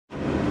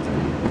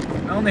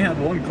only had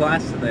one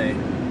class today,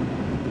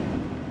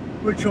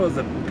 which was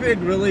a big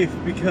relief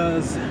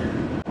because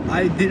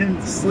I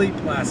didn't sleep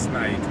last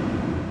night.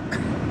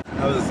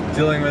 I was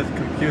dealing with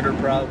computer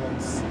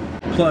problems,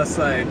 plus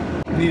I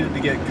needed to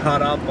get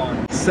caught up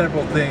on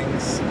several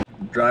things.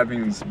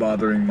 Driving's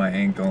bothering my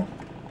ankle.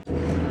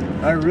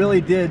 I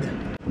really did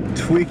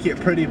tweak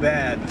it pretty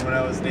bad when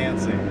I was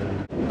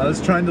dancing. I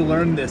was trying to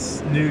learn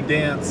this new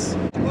dance,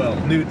 well,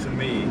 new to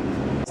me.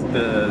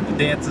 The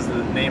dance is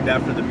named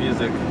after the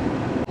music.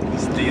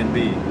 It's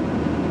D&B.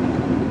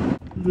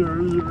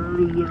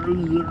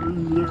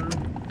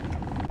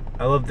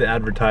 I love the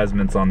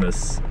advertisements on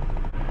this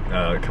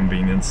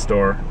convenience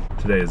store.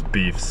 Today is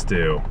beef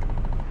stew.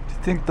 Do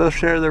you think they'll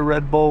share their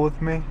Red Bull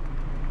with me?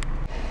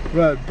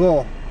 Red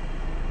Bull,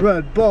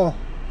 Red Bull,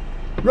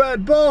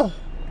 Red Bull,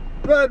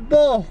 Red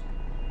Bull,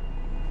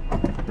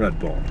 Red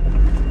Bull.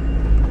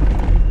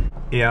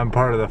 Yeah, I'm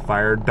part of the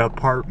fire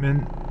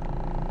department.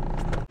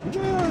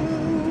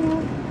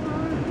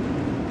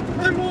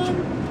 Hi,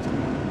 Mom.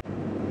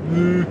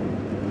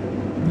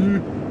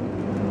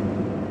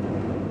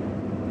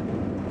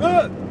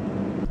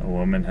 A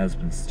woman has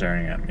been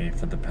staring at me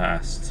for the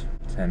past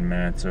 10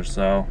 minutes or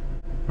so.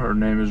 Her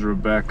name is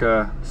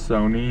Rebecca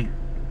Sony.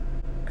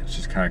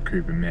 She's kind of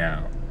creeping me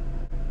out.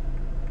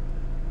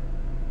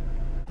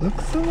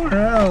 Look somewhere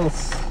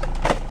else.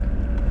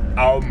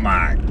 Oh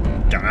my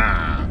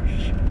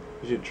gosh.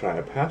 You should try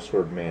a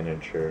password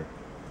manager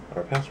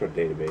or a password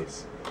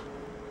database.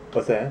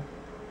 What's that?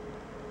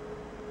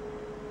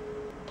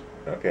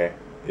 Okay,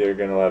 you're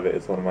gonna love it.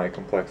 It's one of my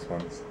complex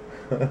ones.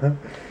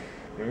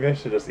 Maybe I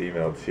should just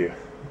email it to you.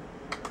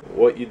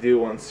 What you do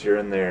once you're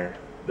in there,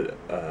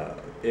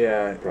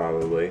 yeah,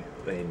 probably.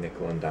 They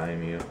nickel and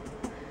dime you.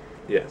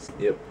 Yes,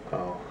 yep.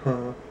 Oh,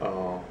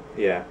 oh,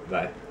 yeah,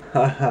 bye.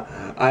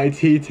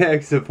 IT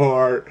tech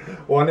support.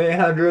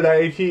 1-800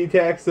 IT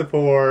tech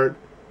support.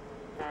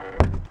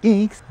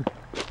 Geeks.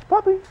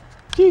 Bobby.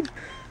 Gene.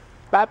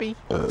 Bobby.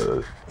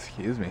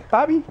 Excuse me.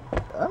 Bobby.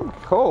 I'm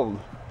cold.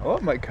 I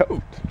want my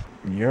coat.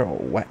 You're all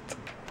wet.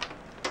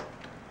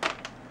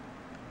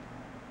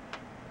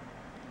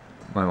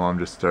 My mom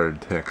just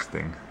started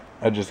texting.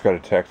 I just got a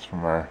text from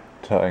her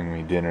telling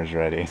me dinner's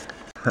ready.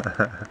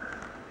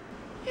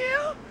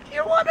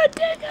 You wanna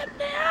take a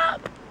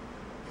nap?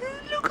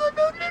 Look at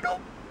the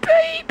little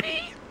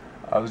baby.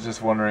 I was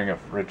just wondering if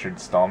Richard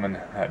Stallman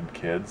had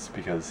kids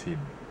because he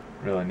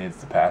really needs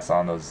to pass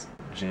on those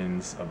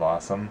genes of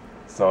awesome.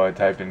 So I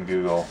typed in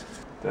Google,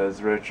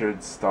 does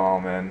Richard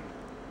Stallman,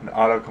 and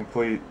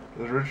autocomplete,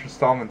 does Richard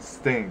Stallman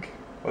stink?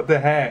 What the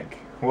heck?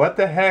 What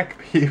the heck,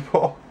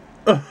 people?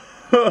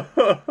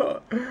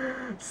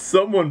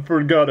 Someone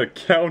forgot a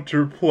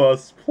counter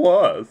plus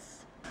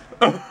plus.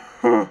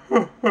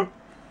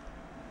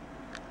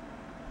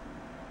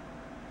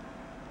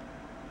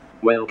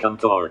 Welcome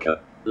to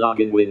Orca.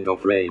 Login window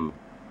frame.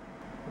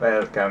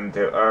 Welcome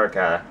to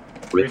Orca.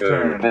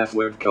 Return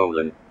password :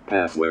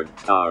 password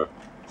star.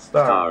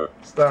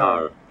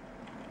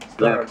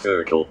 Black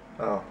circle.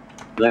 Oh.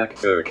 Black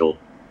circle.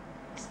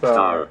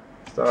 Star.